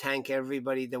sincerely thank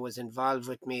everybody that was involved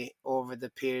with me over the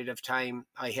period of time.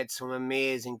 I had some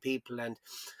amazing people, and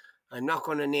I'm not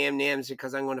going to name names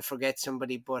because I'm going to forget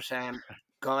somebody. But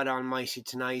God Almighty,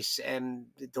 tonight,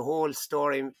 the whole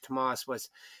story, Tomás,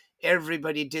 was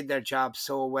everybody did their job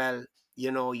so well.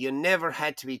 You never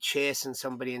had to be chasing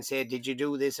somebody and say, did you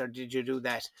do this or did you do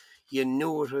that? You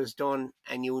knew it was done,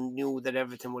 and you knew that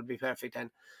everything would be perfect. And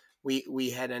we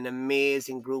had an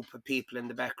amazing group of people in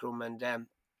the back room. And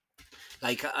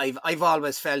like I've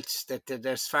always felt that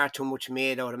there's far too much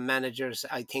made out of managers.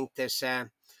 I think there's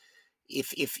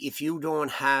if you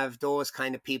don't have those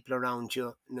kind of people around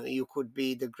you, you could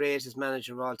be the greatest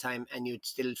manager of all time and you'd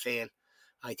still fail.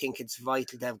 I think it's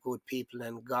vital to have good people,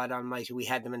 and God Almighty, we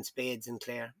had them in spades in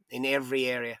Clare, in every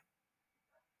area.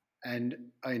 And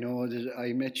I know that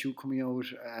I met you coming out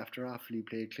after Offaly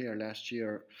played Clare last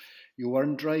year. You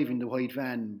weren't driving the white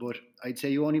van, but I'd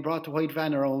say you only brought the white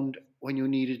van around when you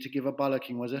needed to give a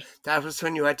bollocking, was it? That was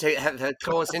when you had to have a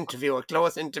close interview.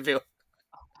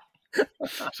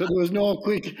 So there was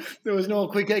no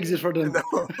quick exit for them.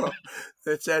 No,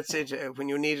 that's it. When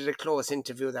you needed a close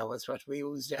interview, that was what we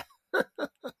used. Yeah.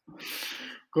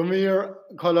 Come here,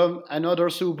 Colm. Another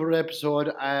super episode.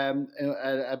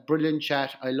 A brilliant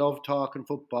chat. I love talking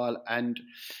football, and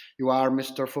you are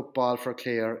Mr. Football for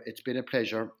Clare. It's been a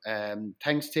pleasure.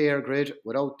 Thanks to EIRGRID.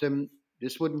 Without them,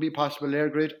 this wouldn't be possible.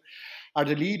 EIRGRID are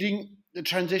leading the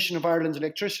transition of Ireland's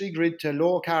electricity grid to a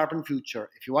low-carbon future.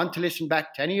 If you want to listen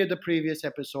back to any of the previous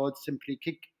episodes, simply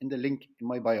click in the link in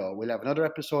my bio. We'll have another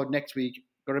episode next week.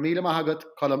 Garamila Mahagat,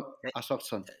 Colm, Asok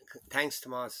Sun. Thanks,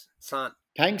 Tomás. Son.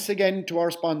 Thanks again to our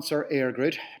sponsor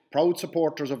EIRGRID, proud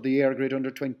supporters of the EIRGRID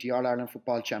Under-20 All-Ireland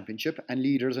Football Championship and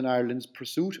leaders in Ireland's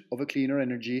pursuit of a cleaner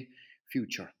energy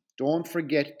future. Don't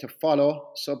forget to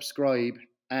follow, subscribe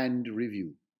and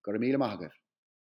review. Go to Míle Maith.